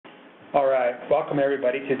All right, welcome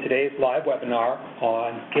everybody to today's live webinar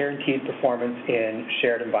on guaranteed performance in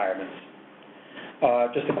shared environments.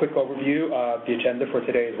 Just a quick overview of the agenda for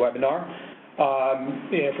today's webinar.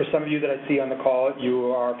 For some of you that I see on the call,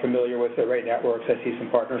 you are familiar with Array Networks. I see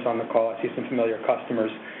some partners on the call. I see some familiar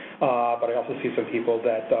customers, but I also see some people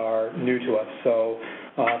that are new to us. So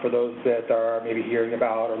for those that are maybe hearing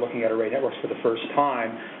about or looking at Array Networks for the first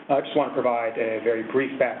time, I just want to provide a very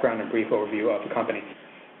brief background and brief overview of the company.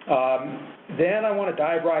 Then I want to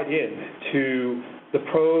dive right in to the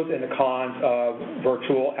pros and the cons of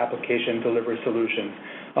virtual application delivery solutions.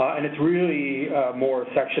 And it's really more a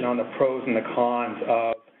section on the pros and the cons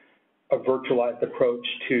of a virtualized approach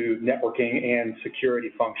to networking and security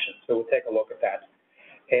functions. So we'll take a look at that.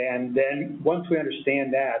 And then once we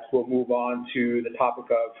understand that, we'll move on to the topic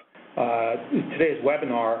of today's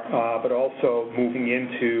webinar, but also moving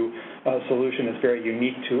into a solution that's very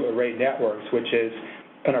unique to Array Networks, which is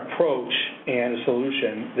an approach and a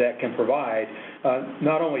solution that can provide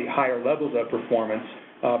not only higher levels of performance,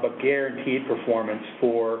 but guaranteed performance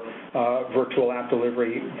for virtual app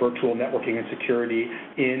delivery, virtual networking and security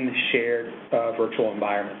in shared virtual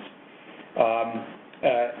environments.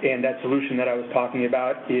 And that solution that I was talking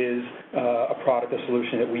about is a product, a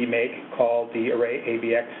solution that we make called the Array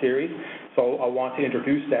AVX series. So I want to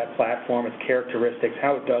introduce that platform, its characteristics,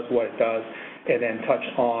 how it does what it does, and then touch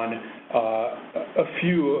on a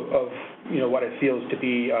few of what it feels to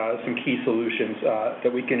be some key solutions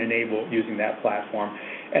that we can enable using that platform.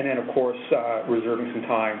 And then, of course, reserving some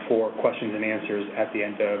time for questions and answers at the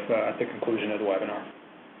end of at the conclusion of the webinar.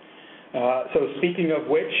 So speaking of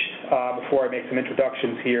which, before I make some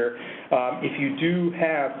introductions here, if you do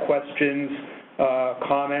have questions,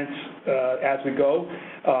 comments as we go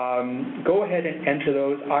ahead and enter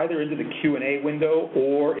those either into the Q&A window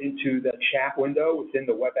or into the chat window within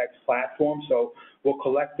the WebEx platform. So we'll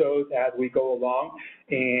collect those as we go along.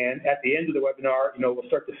 And at the end of the webinar, we'll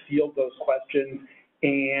start to field those questions.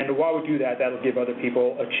 And while we do that, that'll give other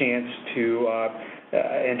people a chance to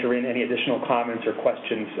enter in any additional comments or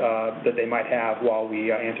questions that they might have while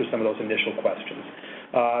we answer some of those initial questions.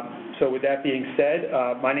 So with that being said,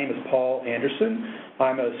 my name is Paul Anderson.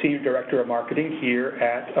 I'm a Senior Director of Marketing here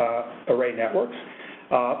at Array Networks.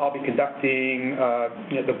 I'll be conducting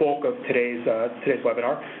the bulk of today's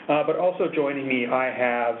webinar, but also joining me I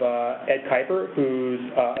have Ed Kuiper, who's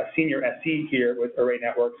a Senior SE here with Array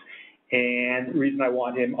Networks. And the reason I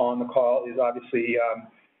want him on the call is obviously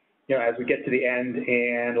as we get to the end,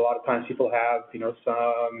 and a lot of times people have,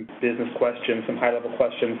 some business questions, some high-level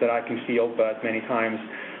questions that I can field, but many times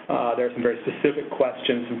there are some very specific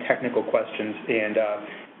questions, some technical questions, and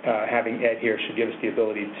having Ed here should give us the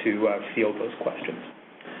ability to field those questions.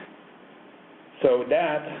 So with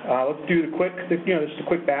that, let's do just a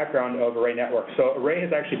quick background of Array Networks. So Array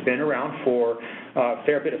has actually been around for a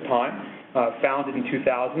fair bit of time. Founded in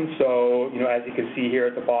 2000, so as you can see here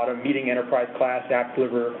at the bottom, meeting enterprise class app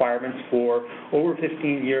delivery requirements for over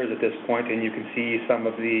 15 years at this point, and you can see some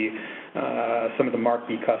of the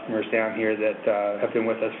marquee customers down here that have been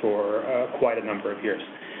with us for quite a number of years.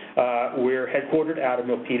 We're headquartered out of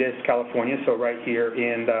Milpitas, California, so right here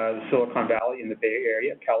in the Silicon Valley in the Bay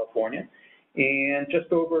Area of California, and just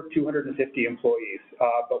over 250 employees.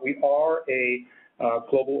 But we are a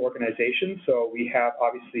global organization, so we have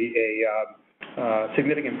obviously a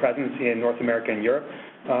significant presence in North America and Europe,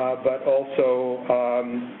 but also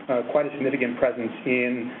quite a significant presence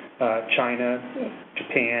in China,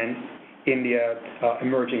 Japan, India,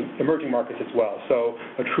 emerging markets as well. So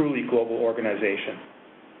a truly global organization.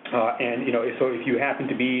 And so if you happen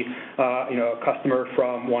to be a customer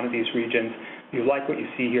from one of these regions, you like what you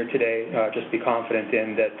see here today, just be confident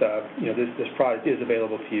in that this product is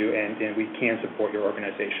available to you, and we can support your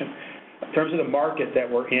organization. In terms of the market that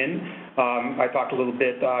we're in, I talked a little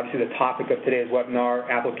bit, obviously the topic of today's webinar,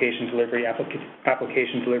 application delivery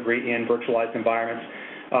in virtualized environments.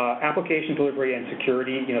 Application delivery and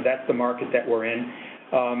security, that's the market that we're in.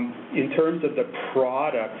 In terms of the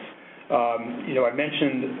products, I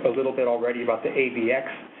mentioned a little bit already about the AVX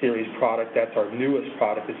series product. That's our newest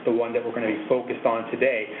product. It's the one that we're going to be focused on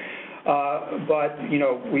today. But,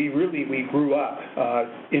 we grew up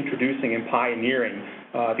introducing and pioneering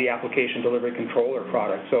the application delivery controller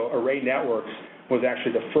product. So Array Networks was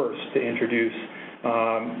actually the first to introduce,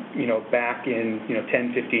 back in,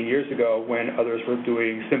 10, 15 years ago when others were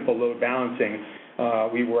doing simple load balancing.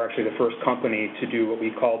 We were actually the first company to do what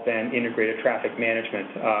we called then integrated traffic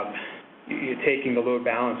management. Taking the load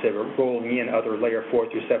balancer, rolling in other layer 4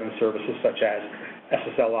 through 7 services such as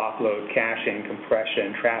SSL offload, caching,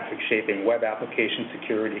 compression, traffic shaping, web application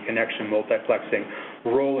security, connection multiplexing,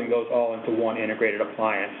 rolling those all into one integrated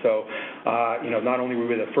appliance. So, not only were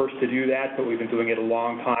we the first to do that, but we've been doing it a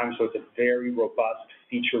long time, so it's a very robust,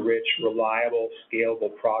 feature-rich, reliable,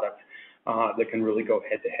 scalable product that can really go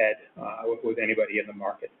head-to-head with anybody in the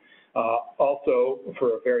market. Also,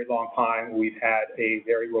 for a very long time, we've had a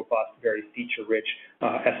very robust, very feature-rich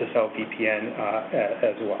SSL VPN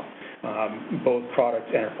as well, both products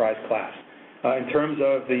enterprise class. In terms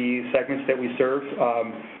of the segments that we serve,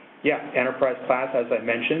 enterprise class, as I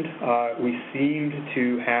mentioned, we seemed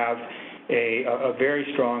to have a very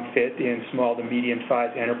strong fit in small to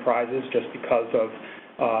medium-sized enterprises just because of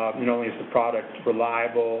not only is the product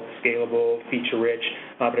reliable, scalable, feature-rich,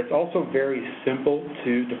 but it's also very simple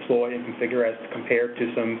to deploy and configure as compared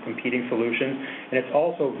to some competing solutions, and it's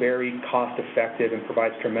also very cost-effective and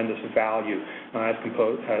provides tremendous value as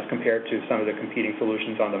compared to some of the competing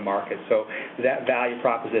solutions on the market. So that value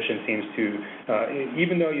proposition seems to,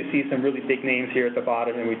 even though you see some really big names here at the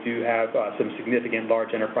bottom, and we do have some significant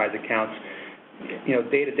large enterprise accounts,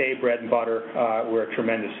 day-to-day bread and butter, we're a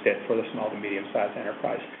tremendous fit for the small to medium-sized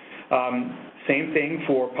enterprise. Same thing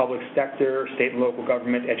for public sector, state and local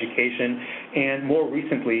government, education, and more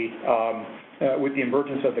recently, with the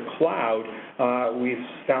emergence of the cloud, we've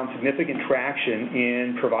found significant traction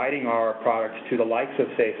in providing our products to the likes of,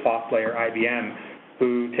 say, SoftLayer, IBM,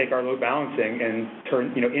 who take our load balancing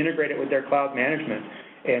and integrate it with their cloud management,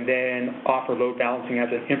 and then offer load balancing as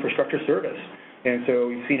an infrastructure service. And so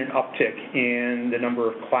we've seen an uptick in the number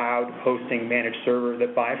of cloud hosting managed servers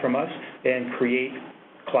that buy from us and create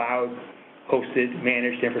cloud-hosted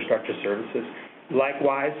managed infrastructure services.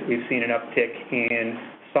 Likewise, we've seen an uptick in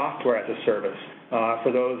software as a service.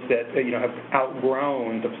 For those that have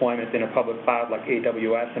outgrown deployment in a public cloud like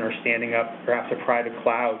AWS and are standing up perhaps a private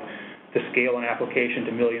cloud to scale an application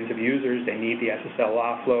to millions of users, they need the SSL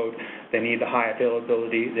offload, they need the high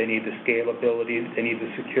availability, they need the scalability, they need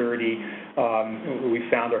the security. We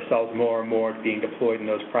found ourselves more and more being deployed in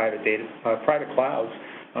those private clouds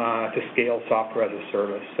to scale software as a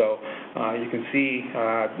service. So you can see,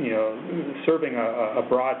 serving a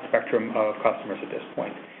broad spectrum of customers at this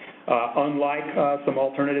point. Unlike some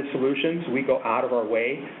alternative solutions, we go out of our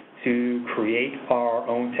way to create our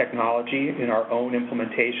own technology in our own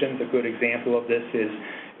implementations. A good example of this is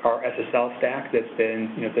our SSL stack that's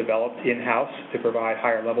been developed in-house to provide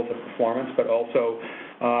higher levels of performance, but also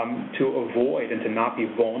to avoid and to not be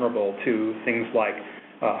vulnerable to things like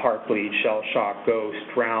Heartbleed, shell shock, ghost,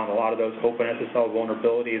 drown, a lot of those open SSL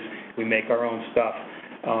vulnerabilities. We make our own stuff.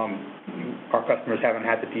 Our customers haven't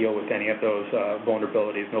had to deal with any of those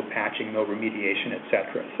vulnerabilities, no patching, no remediation, et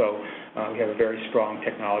cetera. So we have a very strong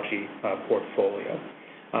technology portfolio.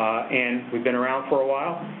 And we've been around for a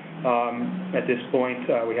while. At this point,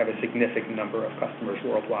 we have a significant number of customers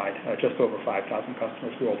worldwide, just over 5,000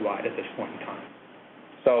 customers worldwide at this point in time.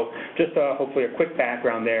 So just hopefully a quick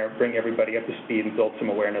background there, bring everybody up to speed and build some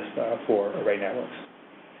awareness for array networks.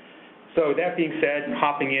 So that being said,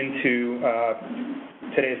 hopping into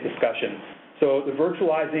today's discussion. So the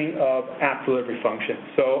virtualizing of app delivery functions.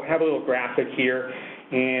 So I have a little graphic here,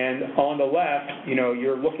 and on the left,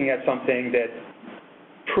 you're looking at something that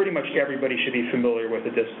pretty much everybody should be familiar with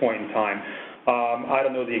at this point in time. I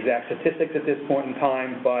don't know the exact statistics at this point in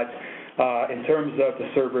time, but in terms of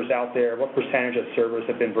the servers out there, what percentage of servers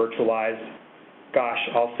have been virtualized? Gosh,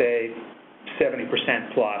 I'll say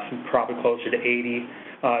 70% plus, probably closer to 80.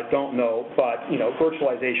 Don't know, but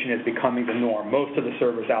virtualization is becoming the norm. Most of the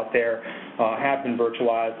servers out there have been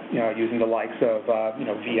virtualized, using the likes of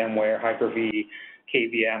VMware, Hyper-V,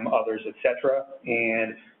 KVM, others, etc.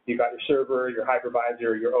 And you've got your server, your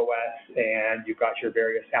hypervisor, your OS, and you've got your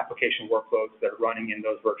various application workloads that are running in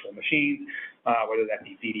those virtual machines, whether that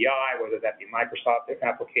be VDI, whether that be Microsoft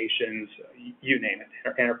applications, you name it,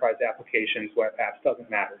 enterprise applications, web apps, doesn't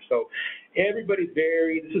matter. So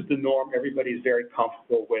this is the norm, everybody's very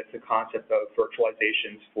comfortable with the concept of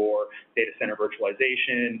virtualizations for data center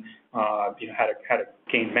virtualization, how to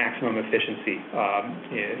gain maximum efficiency,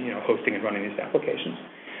 hosting and running these applications.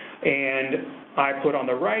 And I put on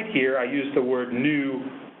the right here, I use the word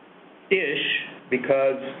new-ish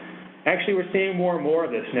because actually we're seeing more and more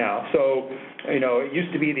of this now. So, it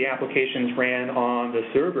used to be the applications ran on the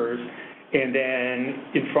servers, and then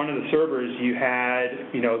in front of the servers you had,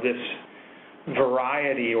 this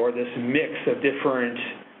variety or this mix of different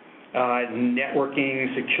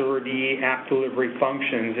networking, security, app delivery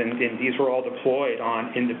functions, and these were all deployed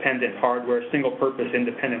on independent hardware, single-purpose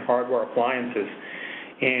independent hardware appliances.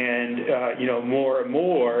 And more and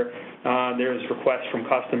more, there's requests from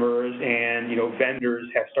customers, and vendors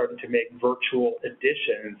have started to make virtual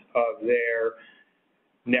editions of their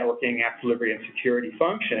networking, app delivery, and security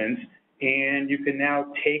functions. And you can now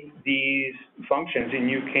take these functions and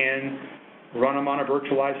you can run them on a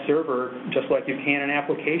virtualized server just like you can an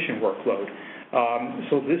application workload.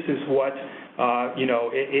 So this is what,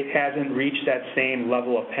 it hasn't reached that same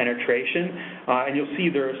level of penetration, and you'll see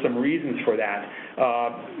there are some reasons for that.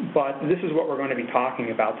 But this is what we're going to be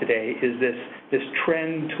talking about today, is this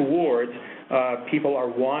trend towards people are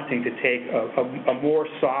wanting to take a more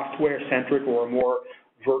software-centric or a more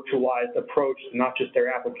virtualized approach to not just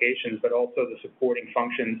their applications, but also the supporting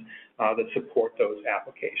functions that support those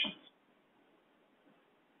applications.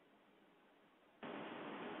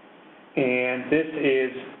 And this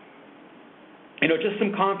is, just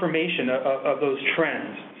some confirmation of those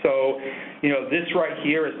trends. So, this right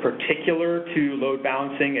here is particular to load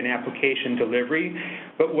balancing and application delivery.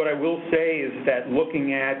 But what I will say is that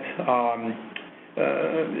looking at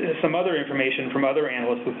some other information from other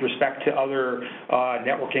analysts with respect to other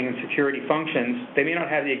networking and security functions, they may not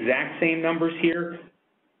have the exact same numbers here,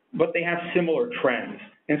 but they have similar trends.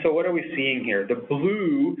 And so what are we seeing here? The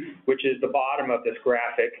blue, which is the bottom of this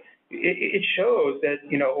graphic, it shows that,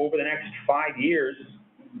 over the next 5 years,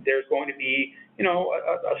 there's going to be,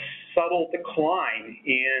 a subtle decline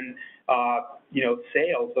in,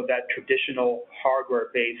 sales of that traditional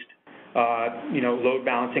hardware-based load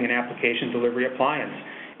balancing and application delivery appliance.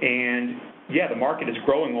 And yeah, the market is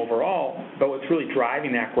growing overall, but what's really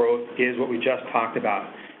driving that growth is what we just talked about,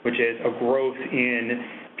 which is a growth in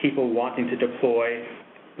people wanting to deploy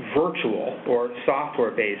virtual or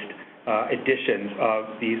software-based editions of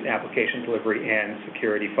these application delivery and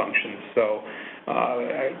security functions. So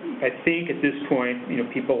I think at this point,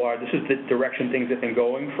 this is the direction things have been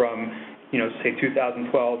going from, say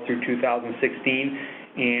 2012 through 2016.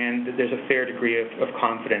 And there's a fair degree of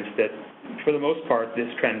confidence that, for the most part, this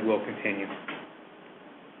trend will continue.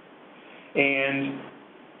 And,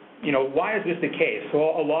 why is this the case?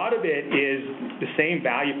 Well, a lot of it is the same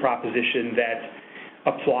value proposition that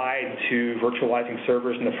applied to virtualizing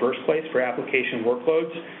servers in the first place for application workloads.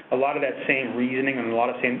 A lot of that same reasoning and a lot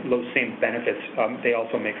of those same benefits, they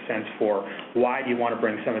also make sense for why do you want to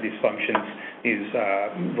bring some of these functions, these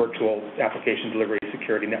virtual application delivery,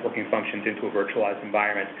 security, networking functions into a virtualized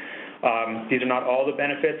environment. These are not all the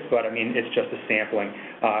benefits, but I mean, it's just a sampling.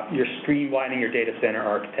 You're streamlining your data center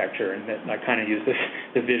architecture, and I kind of use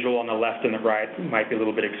the visual on the left and the right. It might be a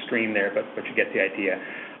little bit extreme there, but you get the idea.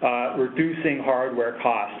 Reducing hardware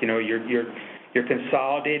costs. You're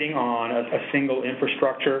consolidating on a single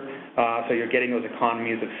infrastructure, so you're getting those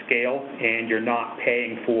economies of scale, and you're not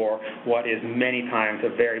paying for what is many times a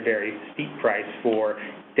very, very steep price for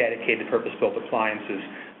dedicated purpose-built appliances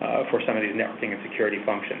for some of these networking and security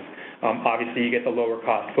functions. Obviously, you get the lower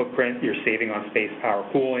cost footprint. You're saving on space, power,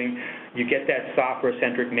 cooling. You get that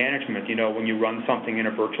software-centric management. When you run something in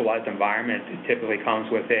a virtualized environment, it typically comes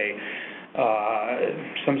with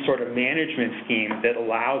some sort of management scheme that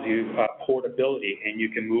allows you portability, and you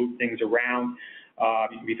can move things around.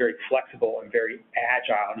 You can be very flexible and very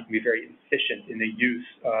agile, and you can be very efficient in the use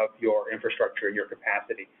of your infrastructure and your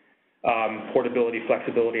capacity. Portability,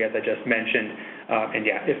 flexibility, as I just mentioned, and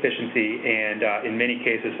yeah, efficiency, and in many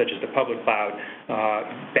cases, such as the public cloud,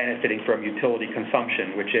 benefiting from utility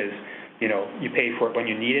consumption, which is, you pay for it when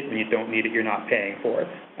you need it, and you don't need it, you're not paying for it.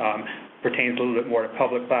 Pertains a little bit more to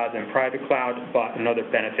public cloud than private cloud, but another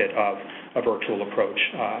benefit of a virtual approach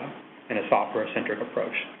and a software-centric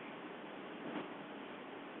approach.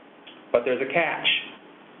 But there's a catch.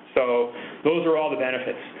 So those are all the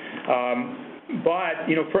benefits. But,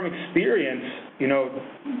 from experience,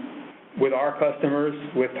 with our customers,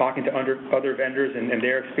 with talking to other vendors and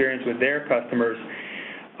their experience with their customers,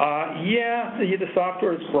 the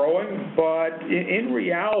software is growing, but in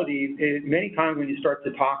reality, many times when you start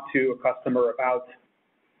to talk to a customer about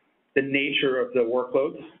the nature of the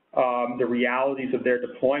workloads, the realities of their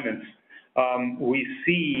deployments, we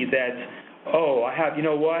see that, I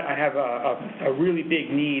have a really big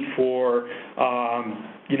need for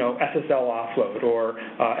SSL offload or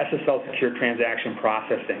SSL secure transaction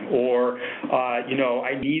processing, or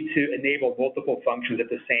I need to enable multiple functions at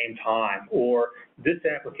the same time, or this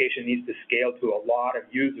application needs to scale to a lot of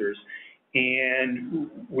users, and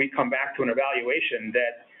we come back to an evaluation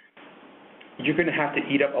that you're going to have to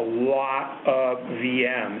eat up a lot of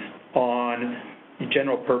VMs on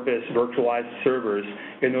general purpose virtualized servers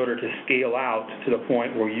in order to scale out to the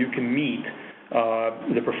point where you can meet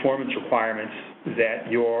the performance requirements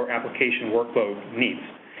that your application workload needs.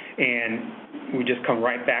 And we just come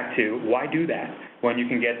right back to, why do that? when you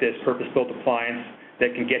can get this purpose-built appliance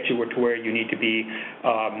that can get you to where you need to be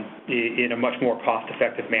in a much more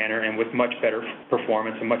cost-effective manner and with much better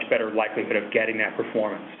performance and much better likelihood of getting that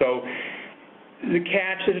performance. So the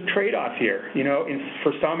catch is a trade-off here.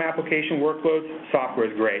 For some application workloads, software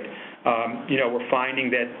is great. We're finding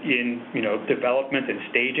that in development and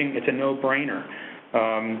staging, it's a no-brainer.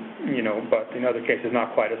 But in other cases,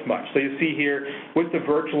 not quite as much. So you see here, with the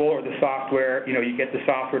virtual or the software, you get the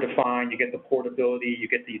software defined, you get the portability, you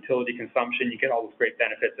get the utility consumption, you get all those great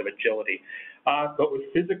benefits of agility. But with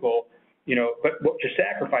physical, but what you're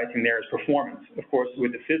sacrificing there is performance. Of course,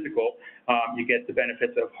 with the physical, you get the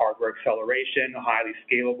benefits of hardware acceleration, highly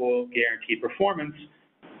scalable, guaranteed performance.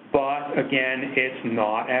 But again, it's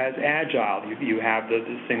not as agile. You have the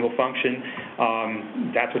single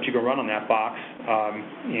function. That's what you can run on that box,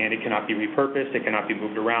 and it cannot be repurposed. It cannot be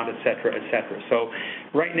moved around, et cetera, et cetera. So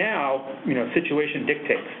right now, situation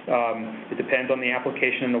dictates. It depends on the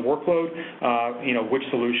application and the workload, which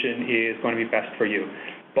solution is going to be best for you.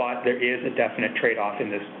 But there is a definite trade-off in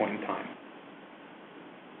this point in time.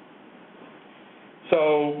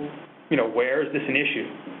 So, where is this an issue?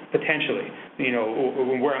 Potentially.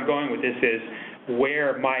 Where I'm going with this is,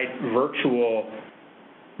 where might virtual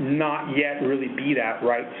not yet really be that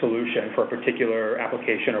right solution for a particular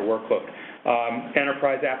application or workload?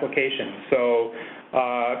 Enterprise applications. So,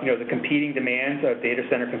 the competing demands of data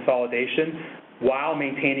center consolidation while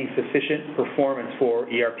maintaining sufficient performance for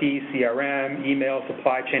ERP, CRM, email,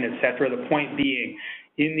 supply chain, et cetera. The point being,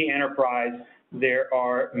 in the enterprise, there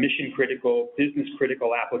are mission-critical,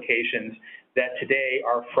 business-critical applications that today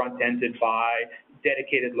are front-ended by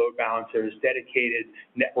dedicated load balancers, dedicated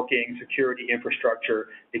networking, security infrastructure,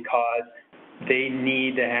 because they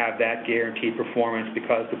need to have that guaranteed performance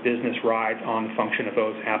because the business rides on the function of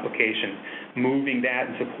those applications. Moving that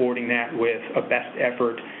and supporting that with a best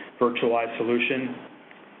effort virtualized solution,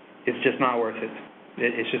 it's just not worth it.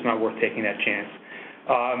 It's just not worth taking that chance.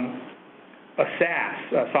 A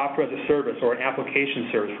SaaS, a software as a service, or an application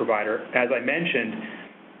service provider, as I mentioned,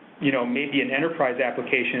 maybe an enterprise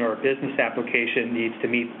application or a business application needs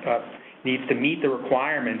to meet the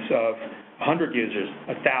requirements of 100 users,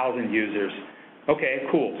 1,000 users. Okay,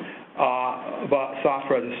 cool. But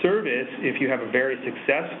software as a service, if you have a very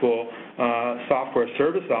successful software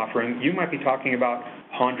service offering, you might be talking about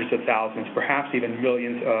hundreds of thousands, perhaps even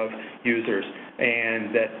millions of users,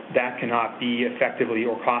 and that cannot be effectively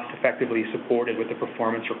or cost-effectively supported with the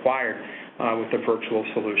performance required with a virtual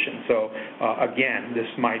solution. So again, this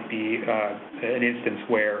might be an instance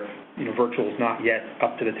where virtual is not yet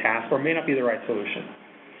up to the task or may not be the right solution.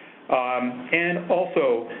 And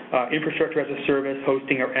also, infrastructure as a service,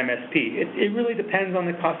 hosting, or MSP. It really depends on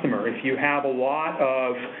the customer. If you have a lot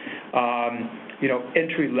of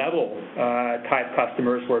entry-level type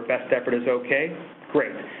customers where best effort is okay,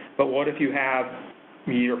 great. But what if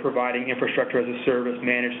you're providing infrastructure as a service,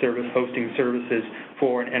 managed service, hosting services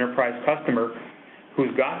for an enterprise customer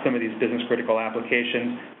who's got some of these business-critical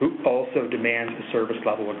applications who also demands a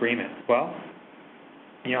service-level agreement? Well,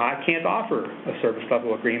 I can't offer a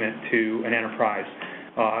service-level agreement to an enterprise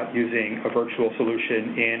using a virtual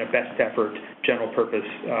solution in a best effort, general-purpose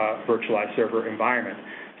virtualized server environment.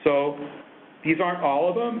 So these aren't all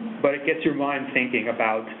of them, but it gets your mind thinking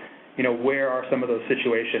about, where are some of those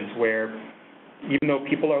situations where, even though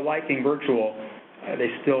people are liking virtual, they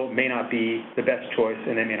still may not be the best choice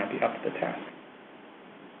and they may not be up to the task.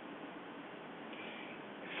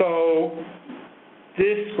 So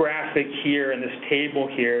this graphic here and this table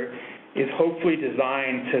here is hopefully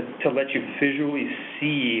designed to let you visually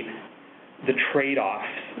see the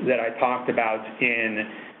trade-offs that I talked about in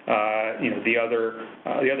the other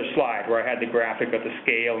slide where I had the graphic of the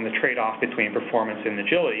scale and the trade-off between performance and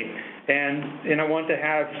agility, and I want to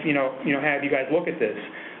have have you guys look at this.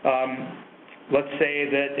 Let's say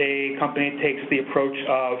that a company takes the approach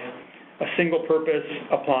of a single-purpose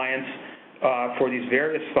appliance for these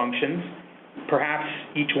various functions, perhaps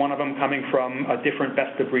each one of them coming from a different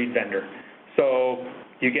best-of-breed vendor. So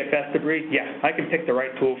you get best-of-breed? Yeah, I can pick the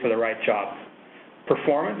right tool for the right job.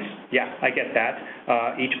 Performance? Yeah, I get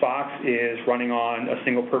that. Each box is running on a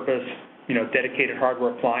single-purpose, dedicated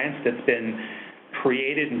hardware appliance that's been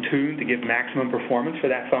created and tuned to give maximum performance for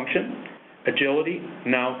that function. Agility?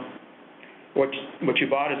 No. What you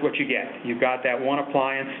bought is what you get. You've got that one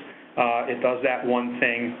appliance. It does that one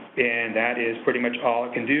thing, and that is pretty much all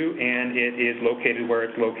it can do, and it is located where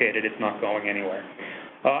it's located. It's not going anywhere.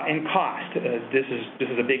 And cost, this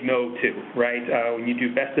is a big no too, right? When you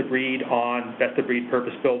do best-of-breed on best-of-breed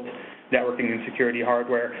purpose-built networking and security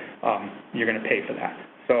hardware, you're going to pay for that.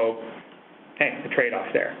 So, hey, the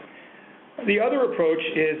trade-off there. The other approach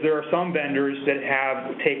is there are some vendors that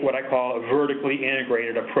take what I call a vertically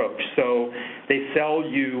integrated approach. So they sell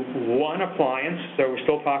you one appliance, so we're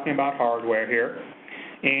still talking about hardware here,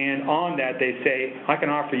 and on that they say, I can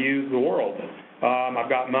offer you the world. I've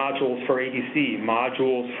got modules for ADC,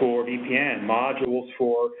 modules for VPN, modules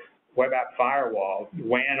for web app firewall,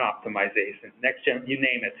 WAN optimization, next gen, you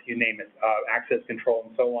name it, access control,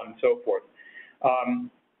 and so on and so forth.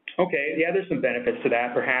 Okay, yeah, there's some benefits to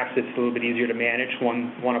that. Perhaps it's a little bit easier to manage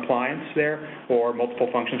one appliance there, or multiple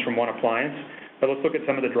functions from one appliance. But let's look at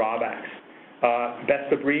some of the drawbacks.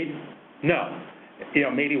 Best of breed? No.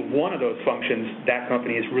 Maybe one of those functions that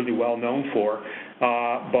company is really well known for,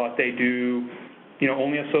 but they do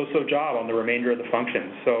only a so-so job on the remainder of the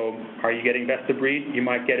functions. So are you getting best of breed? You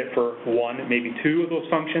might get it for one, maybe two of those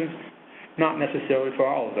functions, not necessarily for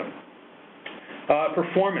all of them.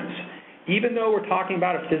 Performance. Even though we're talking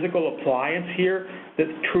about a physical appliance here, the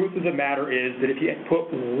truth of the matter is that if you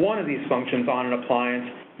put one of these functions on an appliance,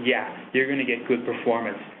 yeah, you're going to get good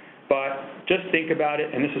performance. But just think about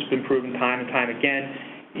it, and this has been proven time and time again,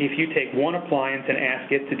 if you take one appliance and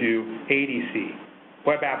ask it to do ADC,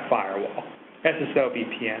 web app firewall, SSL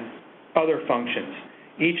VPN, other functions,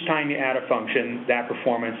 each time you add a function, that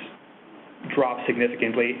performance drops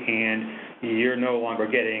significantly, and you're no longer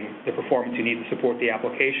getting the performance you need to support the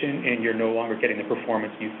application, and you're no longer getting the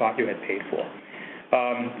performance you thought you had paid for.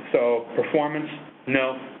 So performance,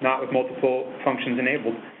 no, not with multiple functions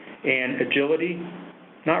enabled. And agility,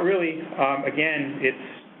 not really. Again,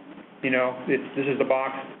 this is the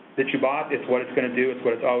box that you bought. It's what it's going to do. It's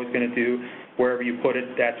what it's always going to do. Wherever you put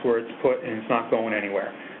it, that's where it's put, and it's not going anywhere.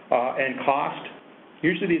 And cost,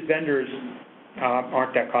 usually these vendors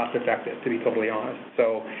aren't that cost effective, to be totally honest.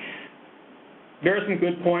 So there are some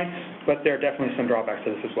good points, but there are definitely some drawbacks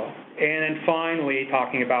to this as well. And then finally,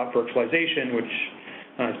 talking about virtualization, which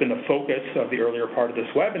has been the focus of the earlier part of this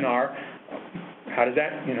webinar, how does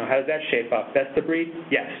that shape up? Best of breed?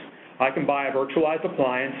 Yes. I can buy a virtualized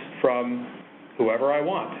appliance from whoever I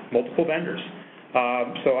want, multiple vendors.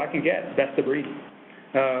 So I can get best of breed.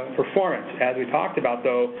 Performance, as we talked about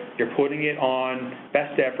though, you're putting it on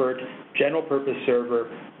best effort, general purpose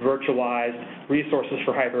server, virtualized, resources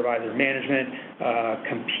for hypervisor management,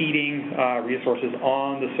 competing resources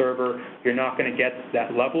on the server. You're not going to get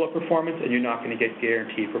that level of performance, and you're not going to get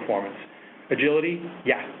guaranteed performance. Agility,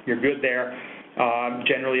 yeah, you're good there.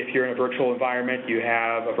 Generally, if you're in a virtual environment, you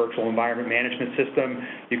have a virtual environment management system.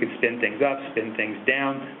 You can spin things up, spin things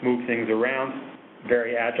down, move things around.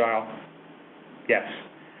 Very agile. Yes.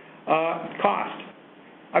 Cost.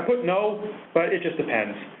 I put no, but it just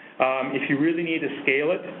depends. If you really need to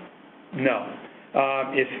scale it, no.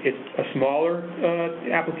 If it's a smaller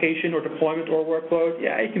application or deployment or workload,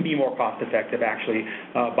 yeah, it can be more cost effective actually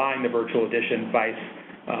buying the virtual edition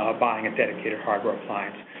vice buying a dedicated hardware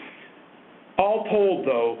appliance. All told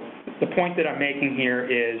though, the point that I'm making here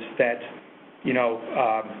is that,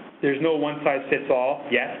 there's no one size fits all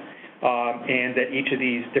yet. And that each of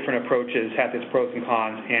these different approaches has its pros and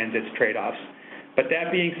cons and its trade-offs. But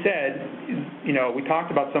that being said, we talked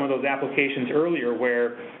about some of those applications earlier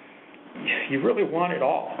where you really want it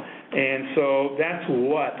all. And so that's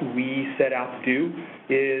what we set out to do,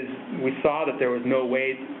 is we saw that there was no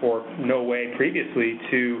way previously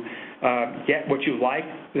to get what you like,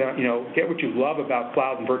 get what you love about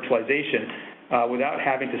cloud and virtualization without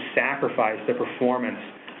having to sacrifice the performance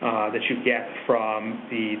that you get from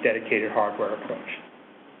the dedicated hardware approach.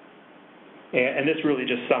 And this really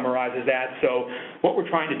just summarizes that. So what we're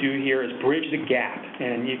trying to do here is bridge the gap,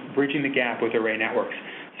 and bridging the gap with array networks.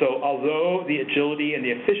 So although the agility and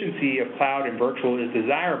the efficiency of cloud and virtual is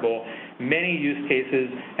desirable, many use cases,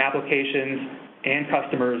 applications, and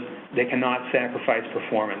customers, they cannot sacrifice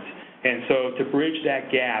performance. And so to bridge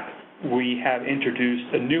that gap, we have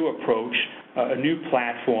introduced a new approach, a new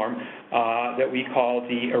platform that we call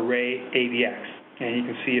the Array AVX. And you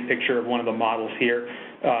can see a picture of one of the models here.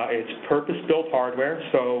 It's purpose-built hardware,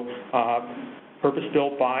 so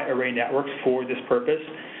purpose-built by Array Networks for this purpose.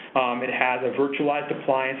 It has a virtualized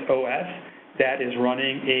appliance OS that is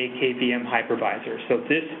running a KVM hypervisor. So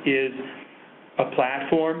this is a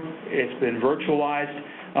platform. It's been virtualized,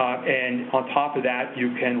 and on top of that,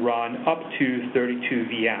 you can run up to 32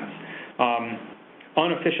 VMs.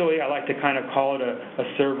 Unofficially, I like to kind of call it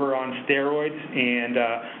a server on steroids, and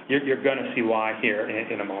you're going to see why here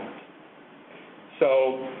in a moment.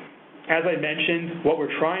 So, as I mentioned, what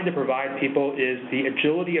we're trying to provide people is the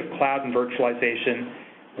agility of cloud and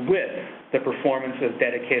virtualization with the performance of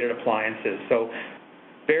dedicated appliances. So,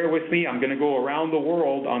 bear with me. I'm going to go around the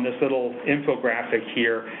world on this little infographic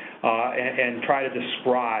here and try to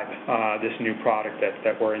describe this new product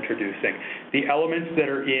that we're introducing. The elements that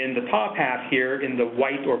are in the top half here in the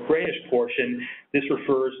white or grayish portion, this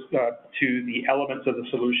refers to the elements of the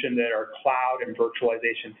solution that are cloud and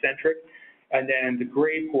virtualization centric. And then the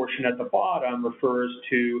gray portion at the bottom refers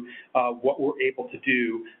to what we're able to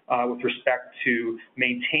do with respect to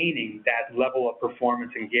maintaining that level of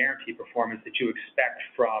performance and guaranteed performance that you expect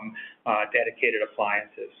from dedicated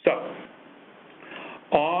appliances. So,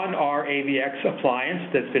 on our AVX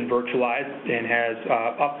appliance that's been virtualized and has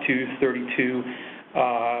up to 32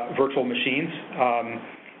 virtual machines,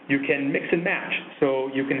 you can mix and match. So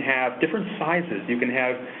you can have different sizes. You can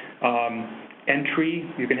have entry,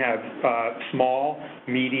 you can have small,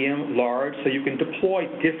 medium, large, so you can deploy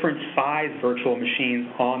different size virtual machines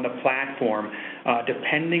on the platform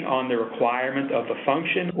depending on the requirement of the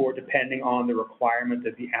function or depending on the requirement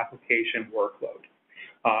of the application workload.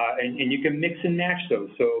 And you can mix and match those.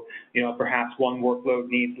 So, you know, perhaps one workload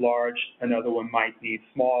needs large, another one might need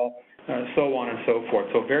small, so on and so forth.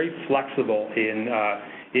 So very flexible in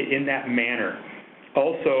that manner.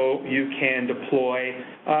 Also, you can deploy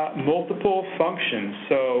multiple functions.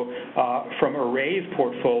 So from Array's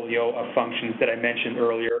portfolio of functions that I mentioned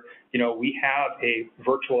earlier, you know, we have a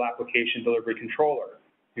virtual application delivery controller.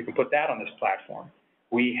 You can put that on this platform.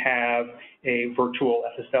 We have a virtual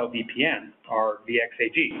SSL VPN, or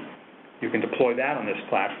VXAG. You can deploy that on this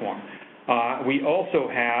platform. We also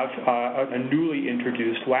have a newly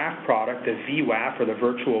introduced WAF product, the VWAF, or the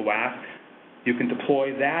virtual WAF. You can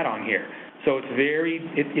deploy that on here. So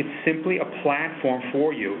it's simply a platform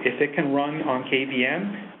for you. If it can run on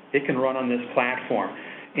KVM, it can run on this platform.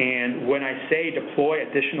 And when I say deploy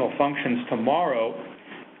additional functions tomorrow,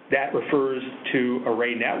 that refers to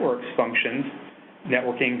Array Networks functions,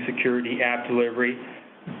 networking, security, app delivery,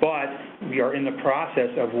 but we are in the process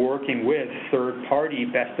of working with third-party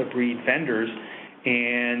best-of-breed vendors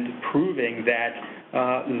and proving that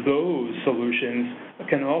those solutions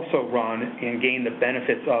can also run and gain the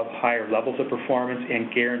benefits of higher levels of performance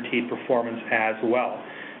and guaranteed performance as well.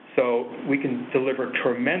 So we can deliver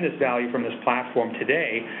tremendous value from this platform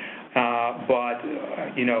today,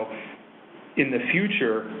 but you know, in the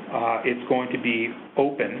future, it's going to be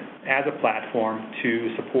open as a platform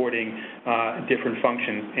to supporting different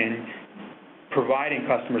functions and providing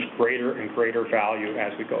customers greater and greater value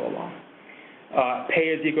as we go along.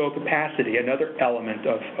 Pay-as-you-go capacity, another element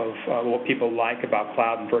of what people like about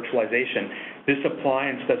cloud and virtualization. This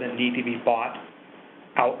appliance doesn't need to be bought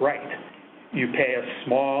outright. You pay a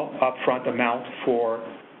small upfront amount for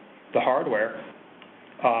the hardware,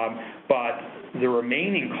 but the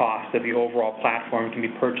remaining cost of the overall platform can be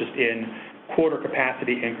purchased in quarter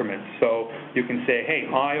capacity increments. So you can say, hey,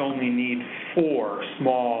 I only need 4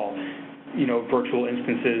 small, you know, virtual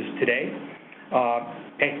instances today.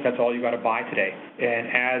 Hey, that's all you got to buy today. And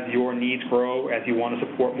as your needs grow, as you want to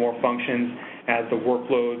support more functions, as the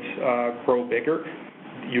workloads grow bigger,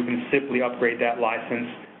 you can simply upgrade that license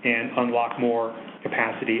and unlock more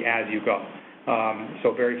capacity as you go.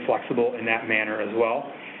 So very flexible in that manner as well.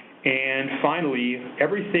 And finally,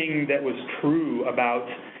 everything that was true about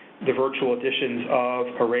the virtual editions of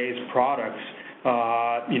Array's products,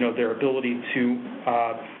 you know, their ability to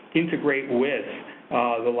integrate with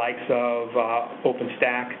the likes of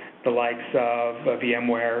OpenStack, the likes of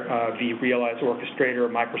VMware, vRealize Orchestrator,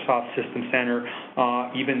 Microsoft System Center,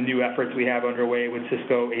 even new efforts we have underway with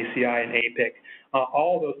Cisco, ACI, and APIC,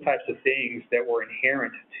 all those types of things that were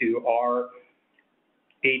inherent to our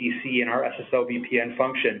ADC and our SSL VPN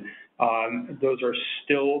function, those are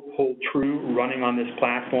still hold true running on this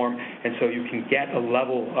platform, and so you can get a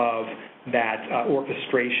level of that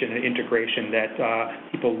orchestration and integration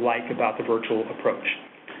that people like about the virtual approach.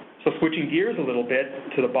 So switching gears a little bit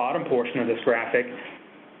to the bottom portion of this graphic,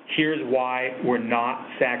 here's why we're not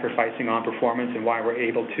sacrificing on performance and why we're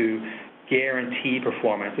able to guarantee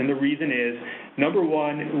performance. And the reason is, number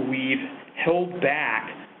one, we've held back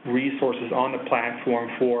resources on the platform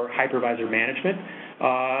for hypervisor management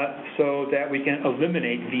so that we can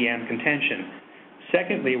eliminate VM contention.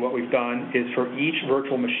 Secondly, what we've done is for each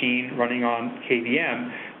virtual machine running on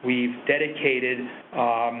KVM, we've dedicated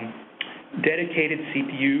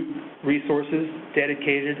CPU resources,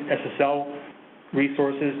 dedicated SSL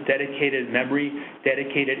resources, dedicated memory,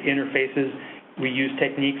 dedicated interfaces. We use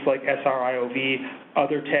techniques like SRIOV,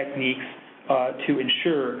 other techniques to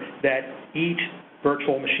ensure that each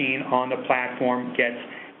virtual machine on the platform gets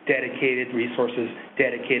dedicated resources,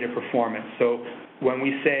 dedicated performance. So when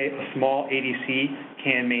we say a small ADC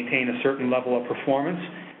can maintain a certain level of performance,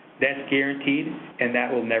 That's guaranteed, and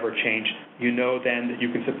that will never change. You know then that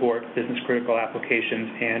you can support business-critical applications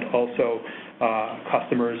and also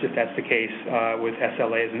customers, if that's the case, with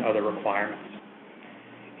SLAs and other requirements.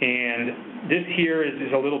 And this here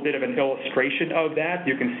is a little bit of an illustration of that.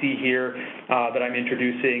 You can see here that I'm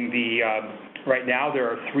introducing right now there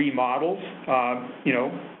are 3 models,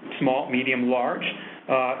 small, medium, large,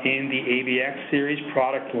 in the ABX series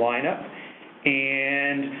product lineup.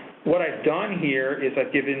 And what I've done here is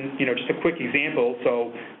I've given, just a quick example.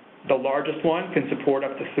 So the largest one can support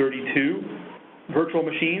up to 32 virtual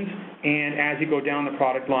machines, and as you go down the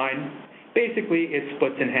product line, basically it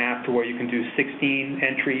splits in half to where you can do 16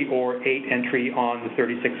 entry or 8 entry on the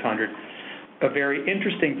 3600. A very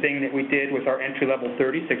interesting thing that we did with our entry-level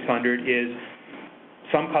 3600 is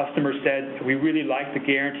some customers said, we really like the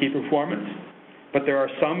guaranteed performance, but there are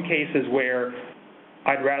some cases where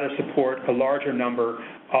I'd rather support a larger number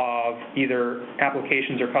of either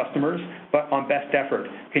applications or customers, but on best effort.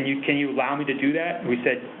 Can you allow me to do that? And we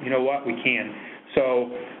said, you know what, we can.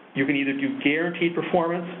 So you can either do guaranteed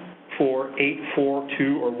performance for 8, 4,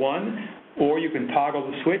 2, or 1, or you can toggle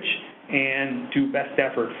the switch and do best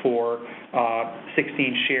effort for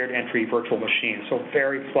 16 shared entry virtual machines. So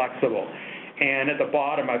very flexible. And at the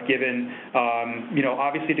bottom, I've given,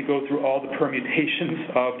 obviously to go through all the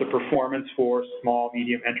permutations of the performance for small,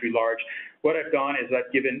 medium, entry, large. What I've done is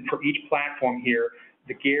I've given for each platform here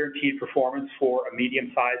the guaranteed performance for a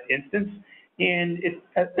medium-sized instance. And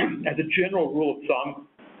as a general rule of thumb,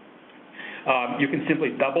 you can simply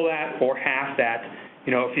double that or half that.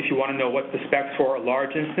 If you want to know what's the specs for a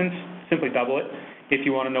large instance, simply double it. If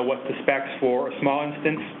you want to know what's the specs for a small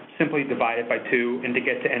instance, simply divide it by 2, and to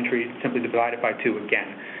get to entry, simply divide it by 2 again.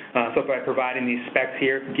 So by providing these specs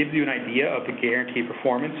here, it gives you an idea of the guaranteed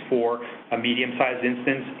performance for a medium-sized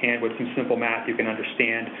instance, and with some simple math, you can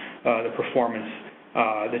understand the performance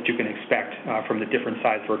that you can expect from the different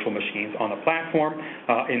size virtual machines on the platform,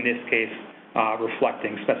 in this case,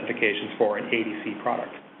 reflecting specifications for an ADC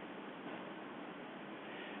product.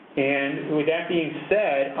 And with that being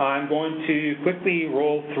said, I'm going to quickly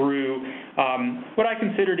roll through what I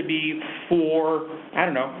consider to be 4,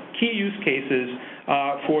 key use cases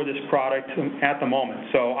for this product at the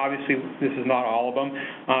moment. So obviously, this is not all of them,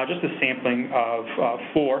 just a sampling of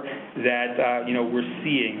 4 that we're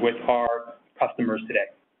seeing with our customers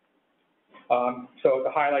today. So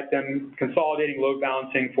to highlight them, consolidating load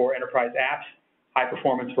balancing for enterprise apps,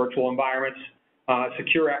 high-performance virtual environments,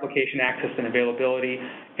 secure application access and availability,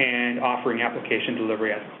 and offering application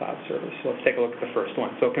delivery as a cloud service. So let's take a look at the first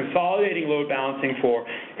one. So consolidating load balancing for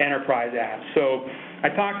enterprise apps. So I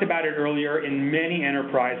talked about it earlier. In many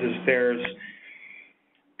enterprises, there's,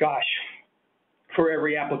 for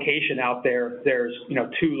every application out there, there's 2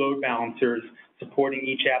 load balancers supporting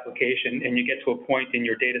each application, and you get to a point in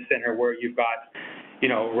your data center where you've got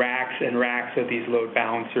racks and racks of these load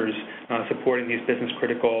balancers supporting these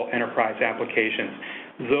business-critical enterprise applications.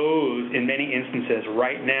 Those, in many instances,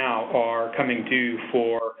 right now are coming due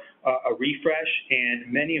for a refresh,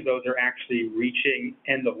 and many of those are actually reaching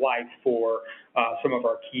end of life for some of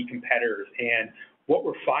our key competitors. And what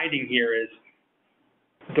we're finding here is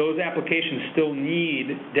those applications still need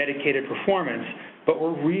dedicated performance, but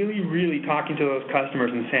we're really, really talking to those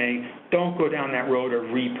customers and saying, don't go down that road of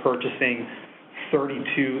repurchasing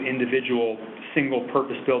 32 individual single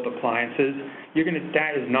purpose-built appliances.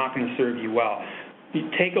 That is not going to serve you well. You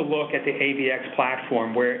take a look at the ABX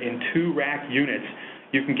platform where in 2 rack units,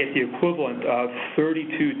 you can get the equivalent of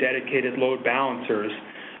 32 dedicated load balancers,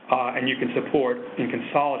 and you can support and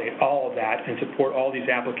consolidate all of that and support all these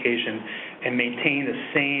applications and maintain the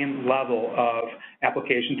same level of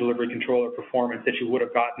application delivery controller performance that you would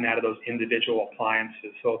have gotten out of those individual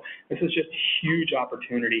appliances. So this is just a huge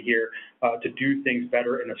opportunity here to do things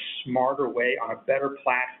better in a smarter way on a better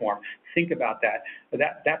platform. Think about that.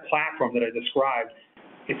 That platform that I described,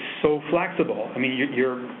 it's so flexible. I mean,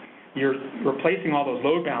 you're replacing all those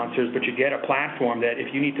load balancers, but you get a platform that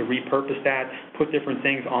if you need to repurpose that, put different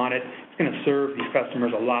things on it, it's going to serve these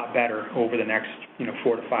customers a lot better over the next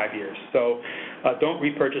 4 to 5 years. So don't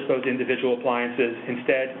repurchase those individual appliances.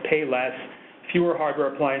 Instead, pay less, fewer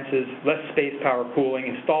hardware appliances, less space, power, cooling,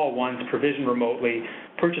 install once, provision remotely,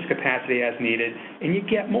 purchase capacity as needed, and you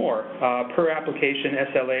get more per application,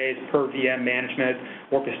 SLAs, per VM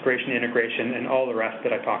management, orchestration, integration, and all the rest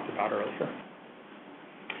that I talked about earlier.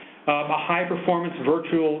 A high-performance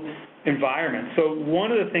virtual environment. So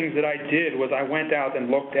one of the things that I did was I went out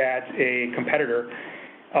and looked at a competitor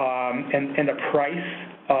and the price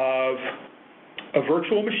of a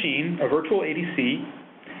virtual machine, a virtual ADC,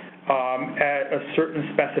 at a certain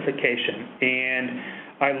specification. And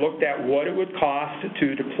I looked at what it would cost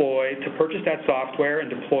to purchase that software and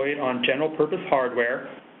deploy it on general purpose hardware.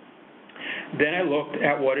 Then I looked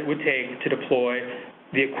at what it would take to deploy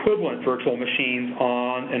the equivalent virtual machines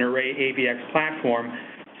on an Array AVX platform.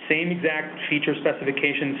 Same exact feature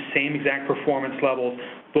specifications, same exact performance levels.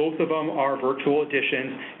 Both of them are virtual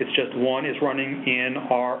editions. It's just one is running in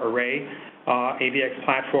our Array AVX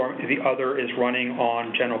platform, the other is running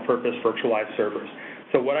on general purpose virtualized servers.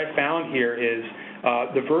 So what I found here is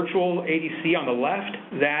the virtual ADC on the left,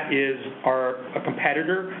 that is a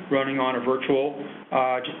competitor running on a virtual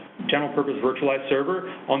general purpose virtualized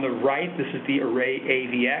server. On the right, this is the Array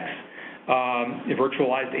AVX, the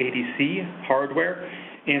virtualized ADC hardware.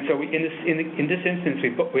 And so in this instance,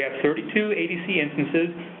 we have 32 ADC instances.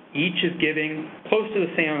 Each is giving close to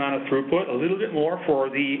the same amount of throughput, a little bit more for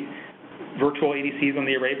the virtual ADCs on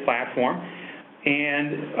the Array platform.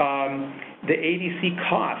 And the ADC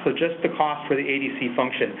cost, so just the cost for the ADC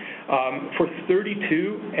function. For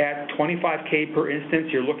 32 at 25K per instance,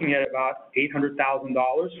 you're looking at about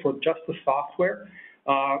 $800,000 for just the software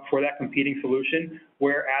for that competing solution,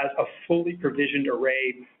 whereas a fully provisioned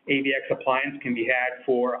Array AVX appliance can be had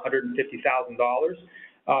for $150,000.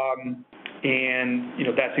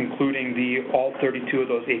 And that's including all 32 of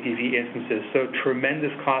those APV instances. So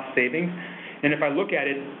tremendous cost savings. And if I look at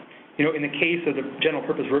it, in the case of the general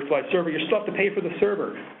purpose virtualized server, you still have to pay for the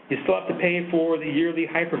server. You still have to pay for the yearly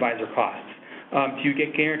hypervisor costs. Do you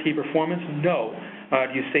get guaranteed performance? No.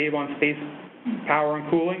 Do you save on space, power, and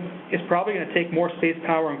cooling? It's probably going to take more space,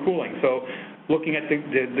 power, and cooling. So looking at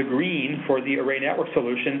the green for the Array network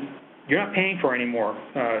solution, you're not paying for any more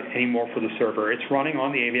for the server. It's running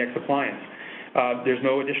on the AVX appliance. There's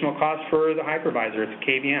no additional cost for the hypervisor. It's a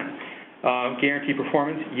KVM. Guaranteed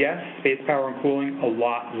performance, yes. Space, power, and cooling, a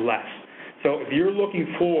lot less. So if you're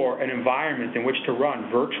looking for an environment in which to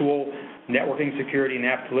run virtual networking, security, and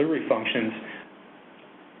app delivery functions,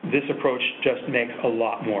 this approach just makes a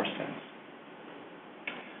lot more sense.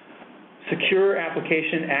 Secure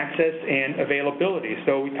application access and availability.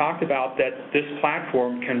 So we talked about that this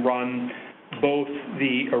platform can run both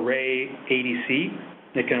the Array ADC.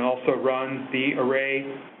 It can also run the Array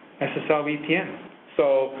SSL VPN.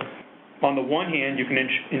 So on the one hand, you can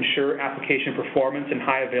ensure application performance and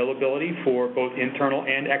high availability for both internal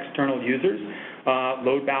and external users.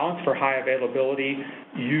 Load balance for high availability.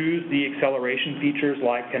 Use the acceleration features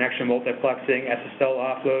like connection multiplexing, SSL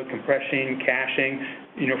offload, compression, caching,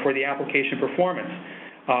 for the application performance.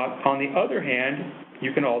 On the other hand,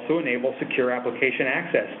 you can also enable secure application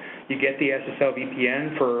access. You get the SSL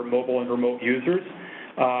VPN for mobile and remote users.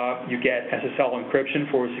 You get SSL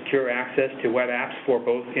encryption for secure access to web apps for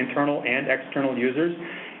both internal and external users.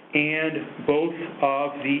 And both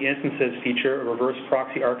of the instances feature a reverse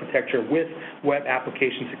proxy architecture with web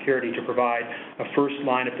application security to provide a first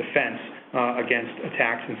line of defense against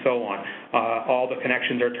attacks and so on. All the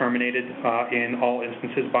connections are terminated in all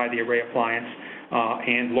instances by the Array appliance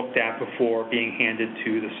and looked at before being handed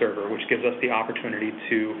to the server, which gives us the opportunity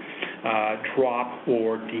to drop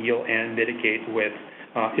or deal and mitigate with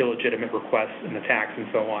illegitimate requests and attacks and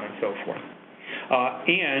so on and so forth.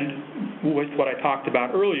 And with what I talked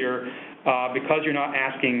about earlier, because you're not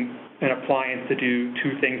asking an appliance to do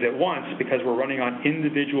two things at once, because we're running on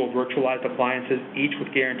individual virtualized appliances, each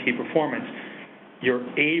with guaranteed performance, you're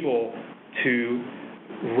able to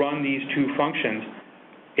run these two functions,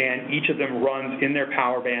 and each of them runs in their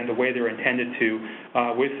power band the way they're intended to,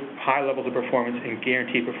 with high levels of performance and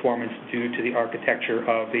guaranteed performance due to the architecture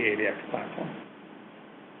of the AVX platform.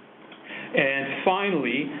 And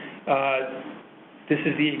finally, this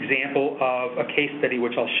is the example of a case study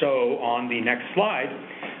which I'll show on the next slide.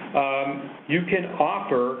 You can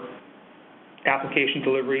offer application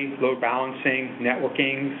delivery, load balancing,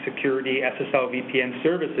 networking, security, SSL VPN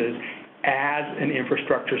services as an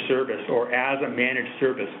infrastructure service or as a managed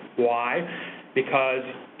service. Why? Because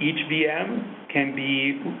each VM can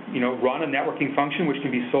be, run a networking function which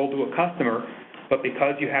can be sold to a customer, but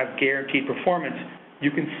because you have guaranteed performance, you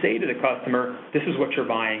can say to the customer, this is what you're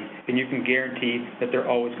buying, and you can guarantee that they're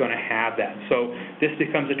always going to have that. So this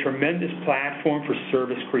becomes a tremendous platform for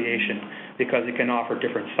service creation because it can offer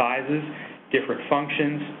different sizes, different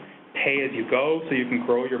functions, pay as you go, so you can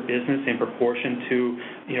grow your business in proportion to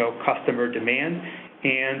customer demand.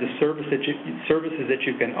 And the services that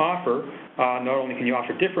you can offer, not only can you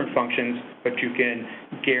offer different functions, but you can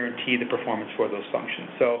guarantee the performance for those functions.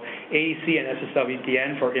 So AEC and SSL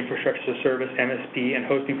VPN for infrastructure as a service, MSP, and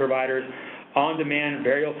hosting providers, on-demand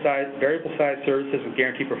variable size services with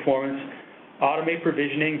guaranteed performance, automate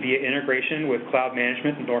provisioning via integration with cloud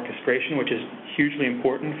management and orchestration, which is hugely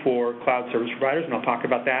important for cloud service providers, and I'll talk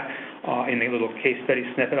about that. in the little case study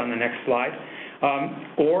snippet on the next slide,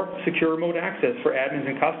 or secure remote access for admins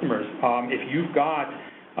and customers. If you've got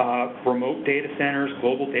remote data centers,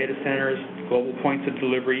 global points of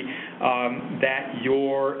delivery that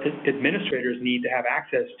your administrators need to have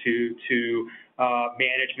access to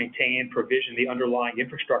manage, maintain, provision the underlying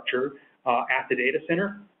infrastructure at the data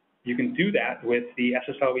center, you can do that with the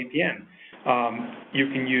SSL VPN. You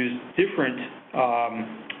can use different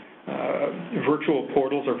virtual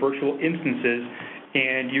portals or virtual instances,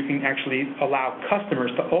 and you can actually allow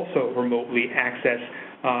customers to also remotely access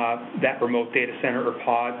that remote data center or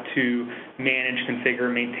pod to manage,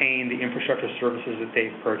 configure, maintain the infrastructure services that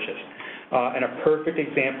they've purchased. And a perfect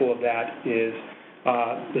example of that is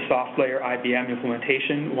the SoftLayer IBM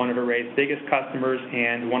implementation, one of Array's biggest customers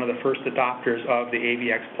and one of the first adopters of the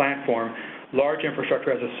AVX platform. Large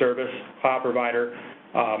infrastructure as a service, cloud provider,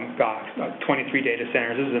 23 data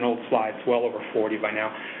centers. This is an old slide, it's well over 40 by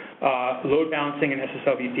now. Load balancing and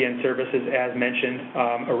SSL VPN services, as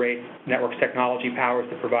mentioned, Array Networks technology powers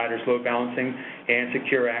the provider's load balancing and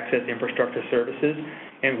secure access infrastructure services.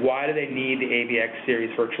 And why do they need the AVX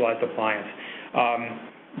series virtualized appliance?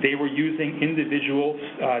 They were using individual,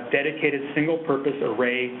 dedicated single-purpose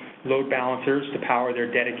Array load balancers to power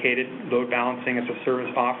their dedicated load balancing as a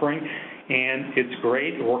service offering. And it's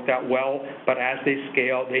great, it worked out well, but as they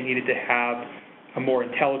scaled, they needed to have a more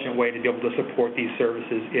intelligent way to be able to support these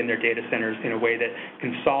services in their data centers in a way that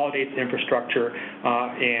consolidates infrastructure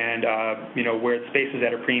and where space is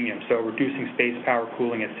at a premium, so reducing space, power,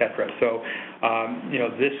 cooling, et cetera. So,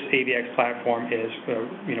 this AVX platform is,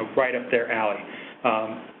 right up their alley.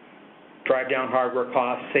 Drive down hardware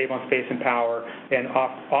costs, save on space and power, and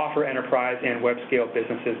offer enterprise and web-scale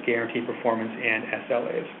businesses guaranteed performance and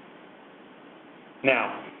SLAs.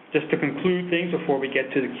 Now, just to conclude things before we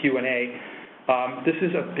get to the Q&A, this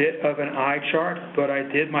is a bit of an eye chart, but I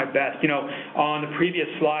did my best. On the previous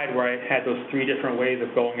slide where I had those 3 different ways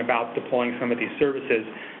of going about deploying some of these services,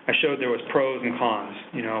 I showed there was pros and cons,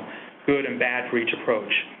 good and bad for each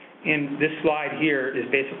approach. And this slide here is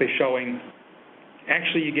basically showing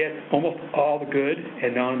actually you get almost all the good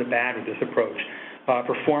and none of the bad with this approach.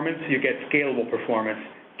 Performance, you get scalable performance,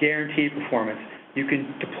 guaranteed performance. You can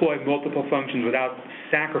deploy multiple functions without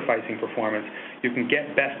sacrificing performance. You can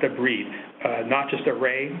get best of breed, not just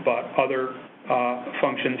Array, but other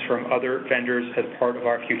functions from other vendors as part of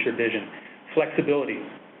our future vision. Flexibility.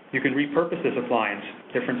 You can repurpose this appliance,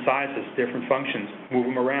 different sizes, different functions, move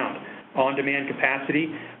them around. On-demand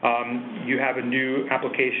capacity, you have a new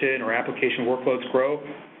application or application workloads grow,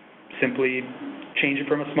 simply change it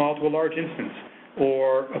from a small to a large instance,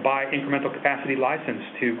 or buy incremental capacity license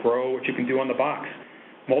to grow what you can do on the box.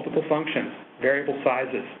 Multiple functions, variable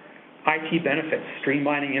sizes. IT benefits,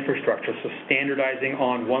 streamlining infrastructure, so standardizing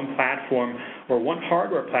on one platform or one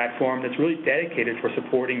hardware platform that's really dedicated for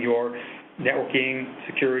supporting your networking,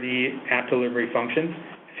 security, app delivery functions.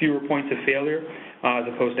 Fewer points of failure, as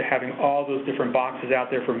opposed to having all those different boxes out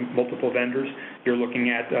there from multiple vendors. You're looking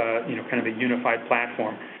at, kind of a unified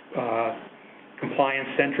platform.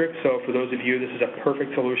 Compliance-centric, so for those of you, this is a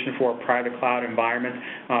perfect solution for a private cloud environment,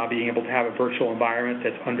 being able to have a virtual environment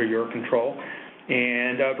that's under your control.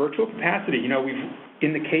 And virtual capacity,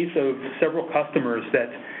 in the case of several customers that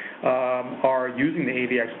are using the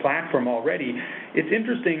AVX platform already, it's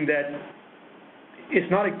interesting that it's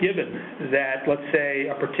not a given that, let's say,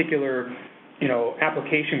 a particular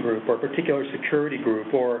application group or a particular security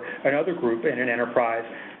group or another group in an enterprise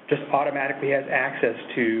just automatically has access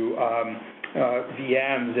to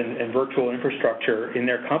VMs and virtual infrastructure in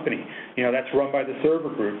their company. That's run by the server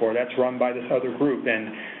group or that's run by this other group.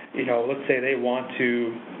 And, let's say they want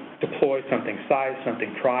to deploy something, size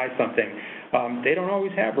something, try something. They don't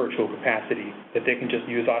always have virtual capacity that they can just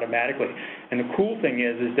use automatically. And the cool thing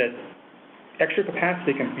is that extra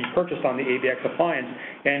capacity can be purchased on the AVX appliance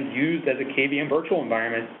and used as a KVM virtual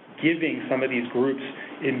environment, giving some of these groups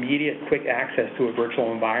immediate, quick access to a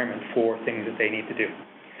virtual environment for things that they need to do.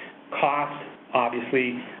 Cost,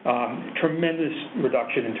 obviously, tremendous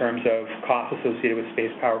reduction in terms of costs associated with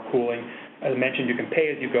space, power, cooling. As I mentioned, you can pay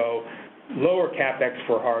as you go, lower CapEx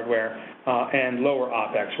for hardware, and lower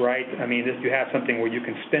OpEx, right? I mean, you have something where you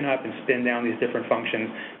can spin up and spin down these different functions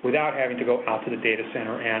without having to go out to the data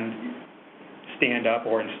center and stand up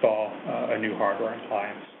or install a new hardware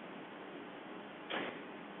appliance.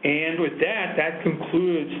 And with that, that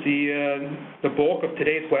concludes the bulk of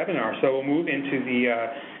today's webinar. So we'll move into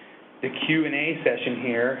the Q&A session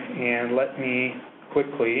here, and let me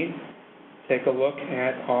quickly take a look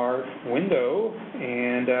at our window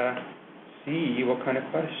and see what kind of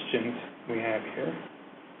questions we have here.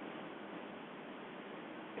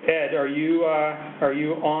 Ed, are you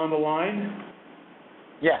on the line?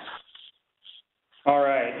 Yes. All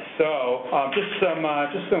right. So just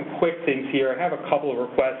some quick things here. I have a couple of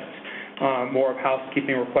requests, more of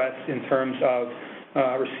housekeeping requests in terms of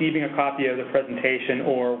receiving a copy of the presentation,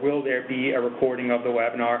 or will there be a recording of the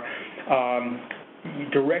webinar?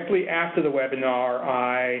 Directly after the webinar,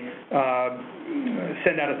 I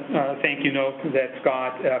send out a thank you note that's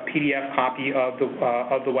got a PDF copy of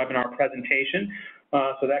the webinar presentation,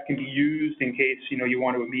 so that can be used in case you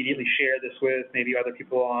want to immediately share this with maybe other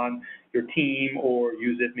people on your team, or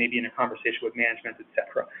use it maybe in a conversation with management,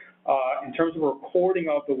 etc. In terms of recording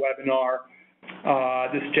of the webinar,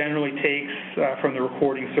 this generally takes from the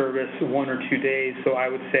recording service 1 or 2 days, so I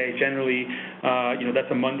would say generally,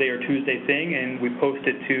 that's a Monday or Tuesday thing, and we post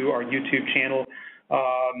it to our YouTube channel,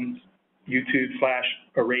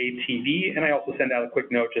 YouTube/Array TV, and I also send out a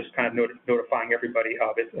quick note just kind of notifying everybody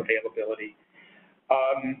of its availability.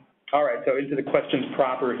 All right, so into the questions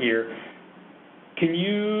proper here. Can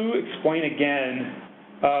you explain again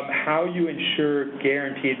how you ensure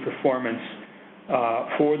guaranteed performance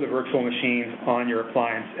for the virtual machines on your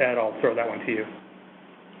appliance? Ed, I'll throw that one to you.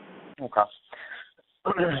 Okay.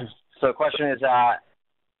 So the question is,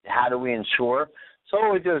 how do we ensure? So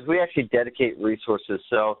what we do is we actually dedicate resources.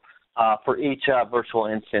 So for each virtual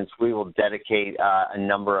instance, we will dedicate a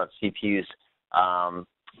number of CPUs,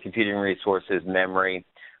 computing resources, memory,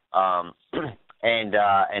 and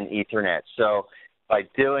Ethernet. So by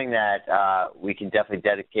doing that, we can definitely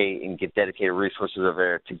dedicate and get dedicated resources over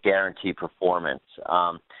there to guarantee performance.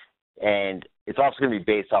 And it's also going to be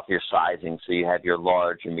based off your sizing. So you have your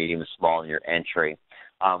large, your medium, and small, and your entry.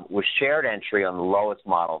 With shared entry on the lowest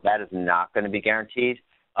model, that is not going to be guaranteed.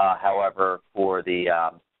 However, for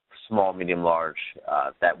the small, medium, large,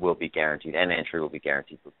 that will be guaranteed, and entry will be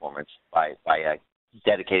guaranteed performance by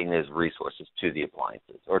dedicating those resources to the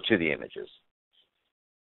appliances or to the images.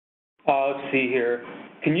 Let's see here.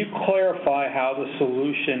 Can you clarify how the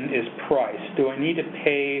solution is priced? Do I need to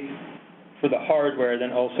pay for the hardware,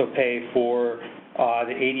 then also pay for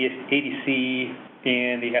the ADC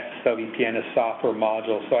and the SSL VPN as software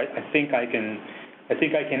modules? So I think I can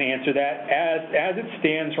answer that. As it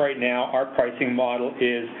stands right now, our pricing model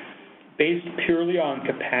is based purely on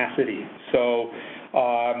capacity. So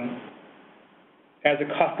as a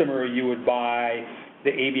customer, you would buy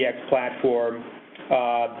the AVX platform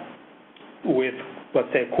with,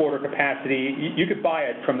 let's say, a quarter capacity. You could buy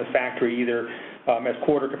it from the factory either as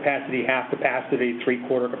quarter capacity, half capacity,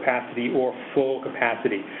 three-quarter capacity, or full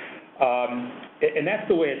capacity. And that's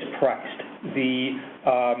the way it's priced. The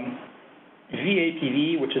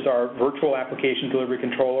VAPV, which is our virtual application delivery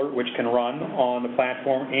controller, which can run on the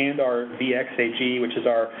platform, and our VXAG, which is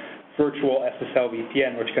our virtual SSL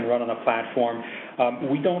VPN, which can run on the platform,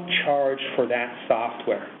 we don't charge for that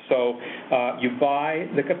software. So you buy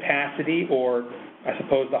the capacity, or I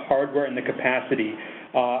suppose the hardware and the capacity,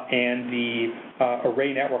 and the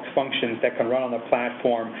Array Networks functions that can run on the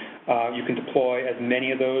platform. You can deploy as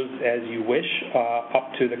many of those as you wish,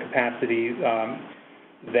 up to the capacity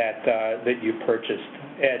that you purchased.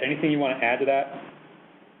 Ed, anything you want to add to that?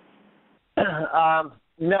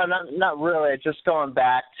 No, not really. Just going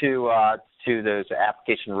back to those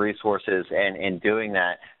application resources and doing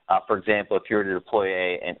that. For example, if you were to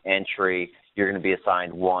deploy an entry, you're going to be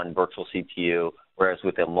assigned one virtual CPU, whereas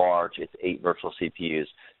with a large, it's 8 virtual CPUs.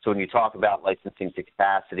 So when you talk about licensing to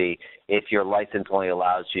capacity, if your license only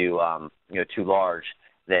allows you, 2 large,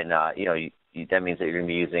 then that means that you're going to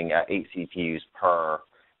be using 8 CPUs per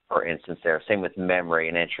instance there. Same with memory.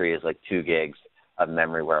 An entry is like 2 gigs of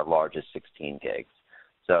memory, where a large is 16 gigs.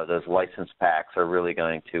 So those license packs are really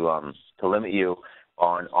going to limit you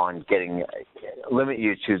limit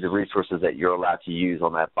you to the resources that you're allowed to use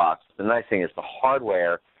on that box. The nice thing is the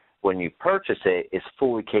hardware, when you purchase it, is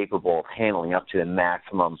fully capable of handling up to the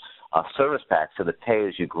maximum service pack. So the pay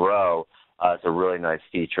as you grow is a really nice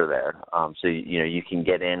feature there. So you can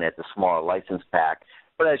get in at the smaller license pack,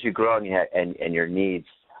 but as you grow and your needs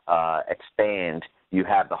expand, you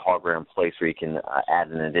have the hardware in place where you can add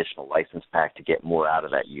an additional license pack to get more out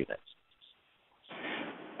of that unit.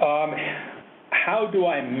 How do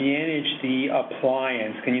I manage the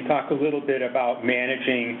appliance? Can you talk a little bit about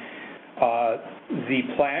managing the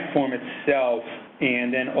platform itself,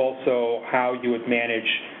 and then also how you would manage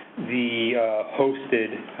the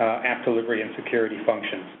hosted app delivery and security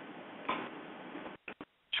functions?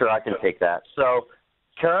 Sure, I can take that. So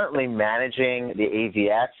currently managing the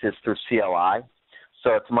AVX is through CLI.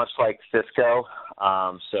 So it's much like Cisco.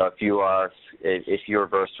 So if you're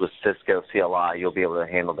versed with Cisco CLI, you'll be able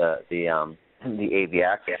to handle the the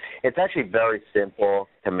AVX. It's actually very simple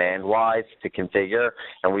command-wise to configure,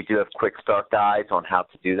 and we do have quick start guides on how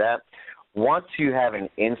to do that. Once you have an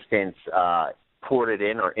instance ported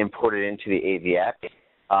in or imported into the AVX,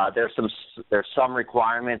 there's some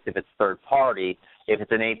requirements if it's third party. If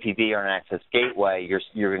it's an APV or an access gateway,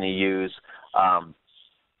 you're going to use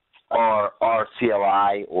our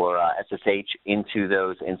CLI or SSH into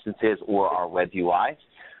those instances or our web UI.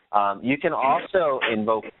 You can also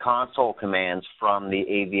invoke console commands from the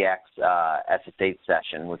AVX SSH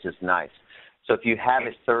session, which is nice. So if you have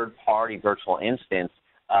a third-party virtual instance,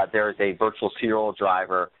 there is a virtual serial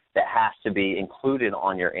driver that has to be included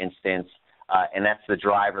on your instance, and that's the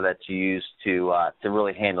driver that you use to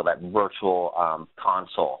really handle that virtual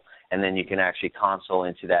console. And then you can actually console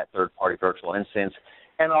into that third-party virtual instance.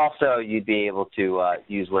 And also you'd be able to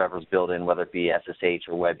use whatever's built in, whether it be SSH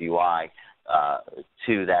or web UI,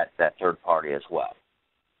 to that third party as well.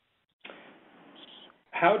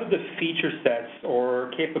 How do the feature sets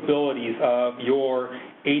or capabilities of your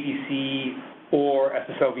ADC or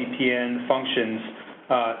SSL VPN functions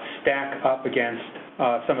stack up against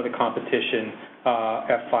some of the competition,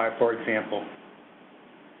 F5, for example?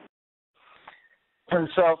 And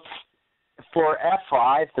so for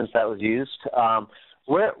F5, since that was used,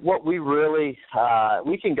 what we really,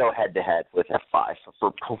 we can go head-to-head with F5.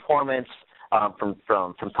 For performance, from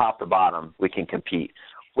top to bottom, we can compete.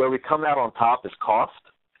 Where we come out on top is cost,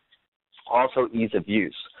 also ease of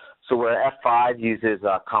use. So where F5 uses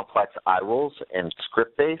complex iRules and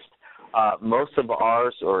script-based, most of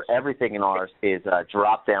ours, or everything in ours, is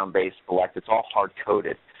drop-down based select. It's all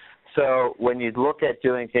hard-coded. So when you look at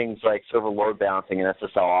doing things like server load balancing and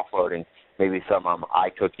SSL offloading, maybe some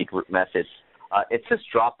iCookie group methods, it's just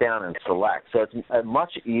drop down and select. So it's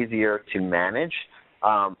much easier to manage.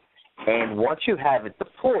 And once you have it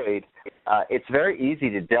deployed, it's very easy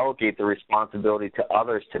to delegate the responsibility to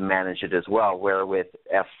others to manage it as well, where with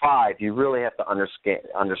F5, you really have to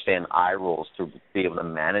understand iRules to be able to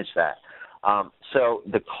manage that. So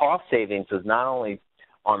the cost savings is not only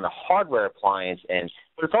on the hardware appliance end,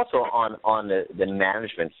 but it's also on the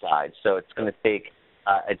management side. So it's going to take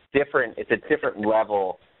a different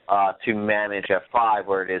level to manage F5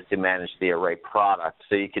 where it is to manage the array product.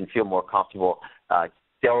 So you can feel more comfortable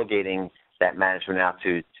delegating that management out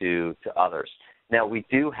to others. Now, we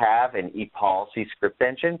do have an ePolicy script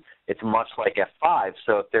engine. It's much like F5,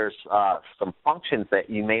 so if there's some functions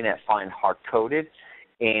that you may not find hard-coded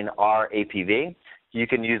in our APV, you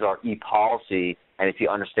can use our ePolicy, and if you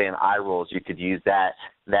understand iRules, you could use that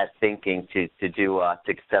thinking to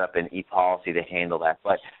set up an ePolicy to handle that.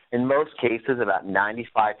 But in most cases, about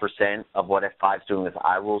 95% of what F5 is doing with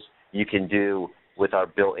iRules, you can do with our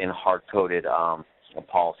built-in hard-coded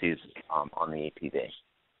policies on the APV.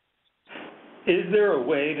 Is there a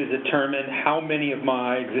way to determine how many of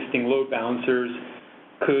my existing load balancers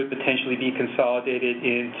could potentially be consolidated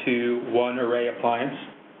into one array appliance?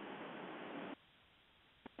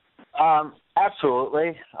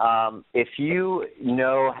 Absolutely. If you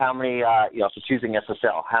know how many, if you're choosing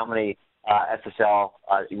SSL, how many SSL,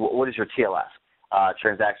 what is your TLS,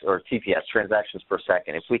 transaction, or TPS, transactions per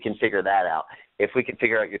second? If we can figure that out, if we can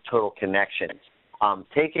figure out your total connections,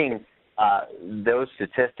 taking those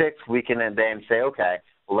statistics, we can then say, okay,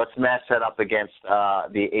 well, let's match that up against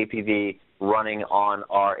the APV running on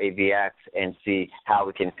our AVX and see how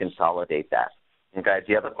we can consolidate that. Okay.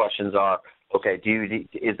 The other questions are, okay,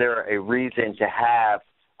 is there a reason to have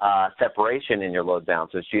separation in your load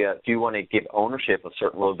balancers? Do you want to give ownership of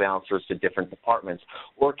certain load balancers to different departments?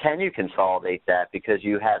 Or can you consolidate that because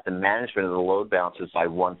you have the management of the load balancers by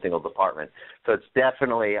one single department? So it's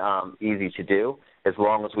definitely easy to do as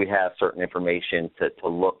long as we have certain information to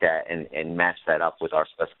look at and match that up with our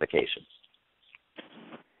specifications.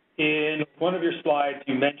 In one of your slides,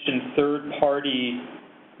 you mentioned third-party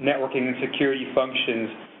networking and security functions.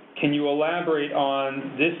 Can you elaborate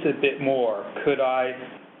on this a bit more? Could I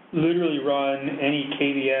literally run any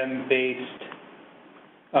KVM-based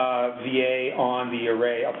VA on the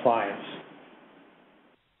Array appliance?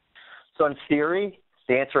 So in theory,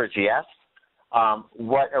 the answer is yes.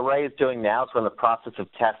 What Array is doing now is we're in the process of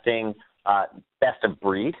testing best of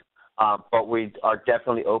breed, but we are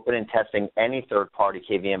definitely open in testing any third-party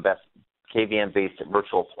KVM-based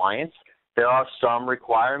virtual appliance. There are some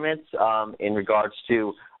requirements in regards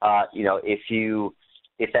to,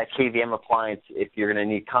 if that KVM appliance, if you're going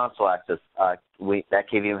to need console access, that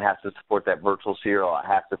KVM has to support that virtual serial. It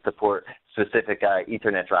has to support specific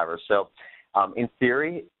Ethernet drivers. So in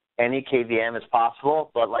theory, any KVM is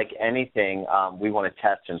possible, but like anything, we want to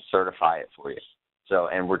test and certify it for you. So,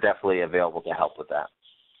 and we're definitely available to help with that.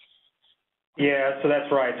 Yeah, so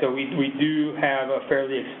that's right. So we do have a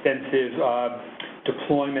fairly extensive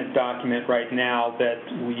deployment document right now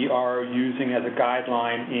that we are using as a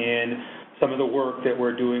guideline in some of the work that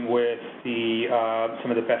we're doing with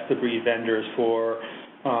some of the best-of-breed vendors for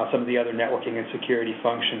some of the other networking and security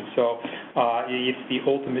functions. So it's the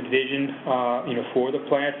ultimate vision, for the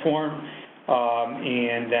platform,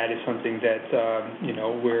 and that is something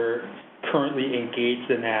that we're currently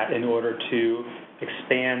engaged in that in order to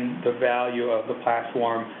expand the value of the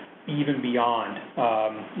platform even beyond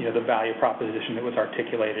the value proposition that was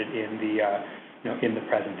articulated in the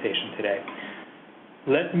presentation today.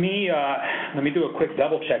 Let me do a quick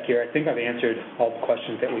double check here. I think I've answered all the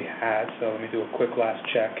questions that we had, so let me do a quick last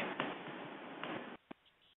check.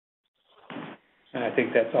 And I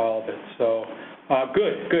think that's all of it. So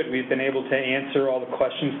good. We've been able to answer all the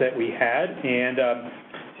questions that we had, and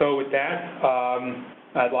so with that,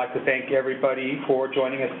 I'd like to thank everybody for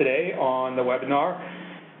joining us today on the webinar,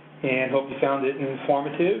 and hope you found it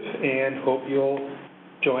informative, and hope you'll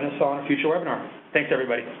join us on a future webinar. Thanks,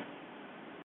 everybody.